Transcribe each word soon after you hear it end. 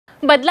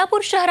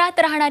बदलापूर शहरात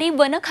राहणारी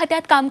वन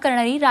खात्यात काम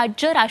करणारी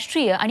राज्य,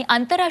 राष्ट्रीय आणि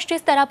आंतरराष्ट्रीय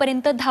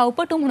स्तरापर्यंत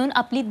धावपटू म्हणून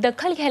आपली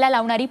दखल घ्यायला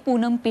लावणारी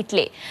पूनम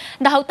पिटले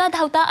धावता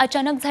धावता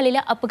अचानक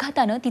झालेल्या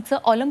अपघातानं तिचं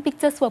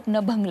ऑलिम्पिकचं स्वप्न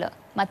भंगलं.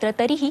 मात्र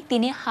तरीही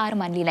तिने हार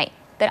मानली नाही.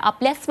 तर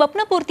आपल्या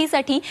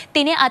स्वप्नपूर्तीसाठी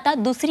तिने आता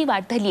दुसरी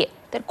वाट धरली आहे.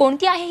 तर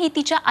कोणती आहे ही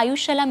तिच्या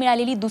आयुष्याला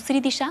मिळालेली दुसरी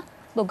दिशा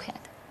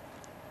बघूयात.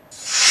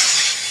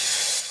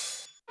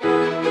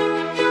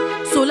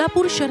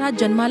 सोलापूर शहरात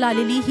जन्माला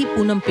आलेली ही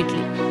पूनम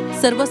पिटले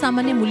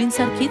सर्वसामान्य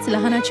मुलींसारखीच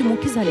लहानाची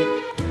मोठी झाली.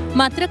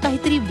 मात्र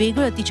काहीतरी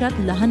वेगळं तिच्यात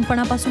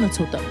लहानपणापासूनच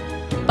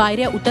होतं.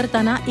 पायऱ्या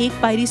उतरताना एक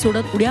पायरी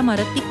सोडत उड्या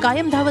मारत ती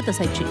कायम धावत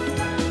असायची.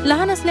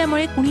 लहान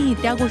असल्यामुळे कुणीही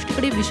त्या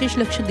गोष्टीकडे विशेष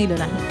लक्ष दिलं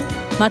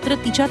नाही. मात्र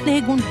तिच्यातले हे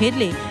गुण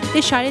हेरले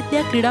ते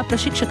शाळेतल्या क्रीडा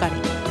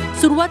प्रशिक्षकाने.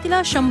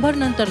 सुरुवातीला 100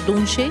 नंतर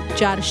 200,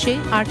 400,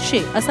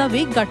 800 असा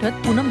वेग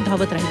गाठत पूनम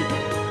धावत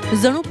राहिली.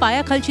 जणू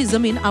पायाखालची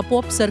जमीन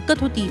आपोआप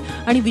सरकत होती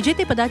आणि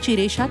विजेतेपदाची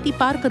रेषा ती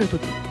पार करत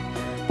होती.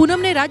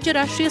 पूनमने राज्य,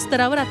 राष्ट्रीय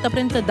स्तरावर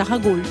आतापर्यंत 10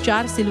 गोल्ड,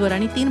 4 सिल्वर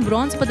आणि 3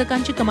 ब्रॉन्झ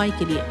पदकांची कमाई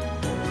केली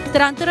आहे.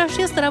 तर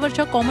आंतरराष्ट्रीय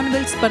स्तरावरच्या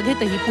कॉमनवेल्थ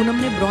स्पर्धेतही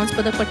पूनमने ब्रॉन्झ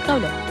पदक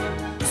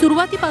पटकावलं.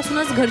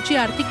 सुरुवातीपासूनच घरची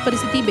आर्थिक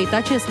परिस्थिती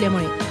बेताची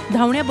असल्यामुळे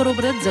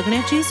धावण्याबरोबरच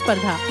जगण्याची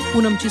स्पर्धा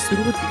पूनमची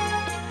सुरू होती.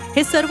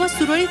 हे सर्व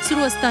सुरळीत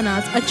सुरू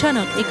असतानाच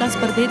अचानक एका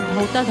स्पर्धेत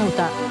धावता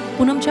धावता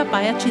पूनमच्या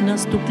पायाची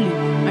नस तुटली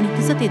आणि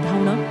तिचं ते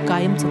धावणं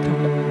कायमचं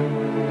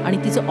थांबलं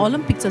आणि तिचं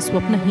ऑलिम्पिकचं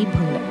स्वप्नही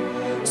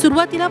भंगलं.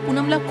 सुरुवातीला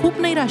पूनमला खूप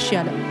नैराश्य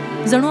आलं.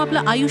 जणू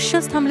आपलं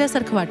आयुष्यच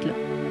थांबल्यासारखं वाटलं.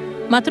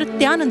 मात्र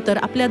त्यानंतर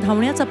आपल्या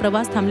धावण्याचा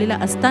प्रवास थांबलेला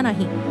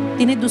असतानाही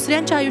तिने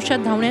दुसऱ्यांच्या आयुष्यात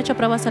धावण्याच्या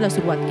प्रवासाला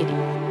सुरुवात केली.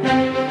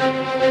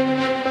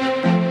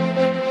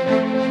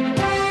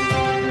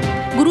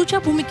 गुरुच्या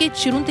भूमिकेत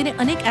शिरून तिने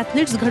अनेक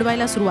ॲथलीट्स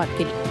घडवायला सुरुवात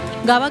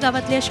केली.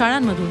 गावागावातल्या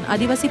शाळांमधून,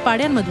 आदिवासी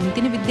पाड्यांमधून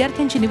तिने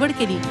विद्यार्थ्यांची निवड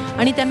केली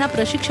आणि त्यांना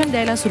प्रशिक्षण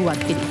द्यायला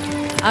सुरुवात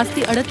केली. आज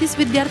ती 38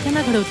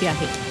 विद्यार्थ्यांना घडवते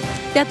आहे.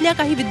 त्यातल्या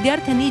काही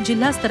विद्यार्थ्यांनी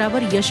जिल्हा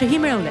स्तरावर यशही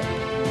मिळवलंय.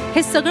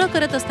 हे सगळं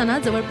करत असताना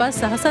जवळपास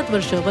 6-7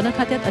 वर्ष वन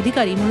खात्यात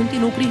अधिकारी म्हणून ती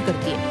नोकरी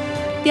करते.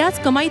 त्याच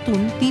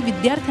कमाईतून ती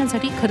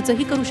विद्यार्थ्यांसाठी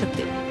खर्चही करू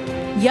शकते.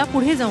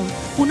 यापुढे जाऊन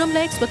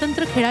पूनमला एक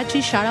स्वतंत्र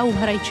खेळाची शाळा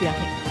उभारायची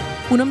आहे.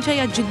 पूनमच्या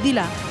या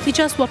जिद्दीला,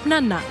 तिच्या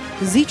स्वप्नांना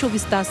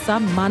झी24 तासचा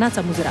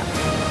मानाचा मुजरा.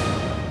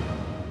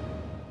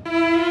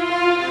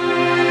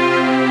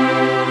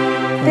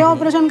 ते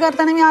ऑपरेशन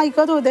करताना मी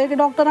ऐकत होते की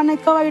डॉक्टरांना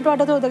इतकं वाईट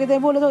वाटत होतं की ते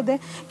बोलत होते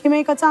की मी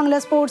एका चांगल्या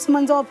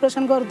स्पोर्ट्समनचं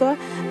ऑपरेशन करतोय.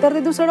 तर ते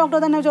दुसरे डॉक्टर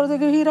त्यांना विचारत होते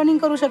की ही रनिंग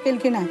करू शकेल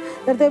की नाही.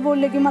 तर ते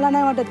बोलले की मला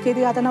नाही वाटत की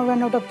ती आता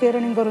 99%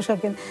 रनिंग करू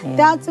शकेल.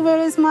 त्याच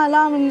वेळेस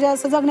मला म्हणजे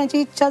असं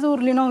जगण्याची इच्छाच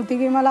उरली नव्हती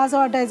की मला असं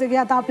वाटायचं की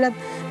आता आपल्यात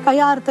काही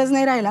अर्थच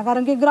नाही राहिला.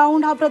 कारण की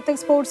ग्राउंड हा प्रत्येक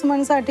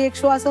स्पोर्ट्समनसाठी एक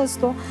श्वास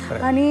असतो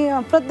आणि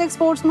प्रत्येक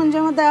स्पोर्ट्समन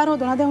जेव्हा तयार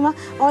होतो ना तेव्हा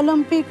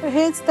ऑलिम्पिक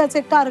हेच त्याचं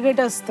एक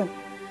टार्गेट असतं.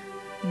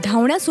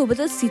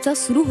 धावण्यासोबतच तिचा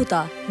सुरू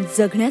होता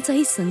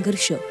जगण्याचाही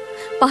संघर्ष.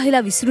 पाहायला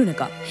विसरू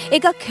नका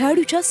एका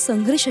खेळाडूच्या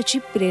संघर्षाची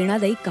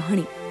प्रेरणादायी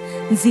कहाणी.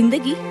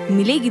 जिंदगी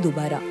मिलेगी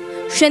दोबारा.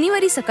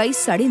 शनिवारी सकाळी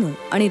 9:30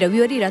 आणि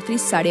रविवारी रात्री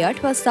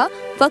 8:30 वाजता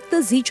फक्त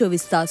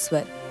झी24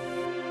 तासवर.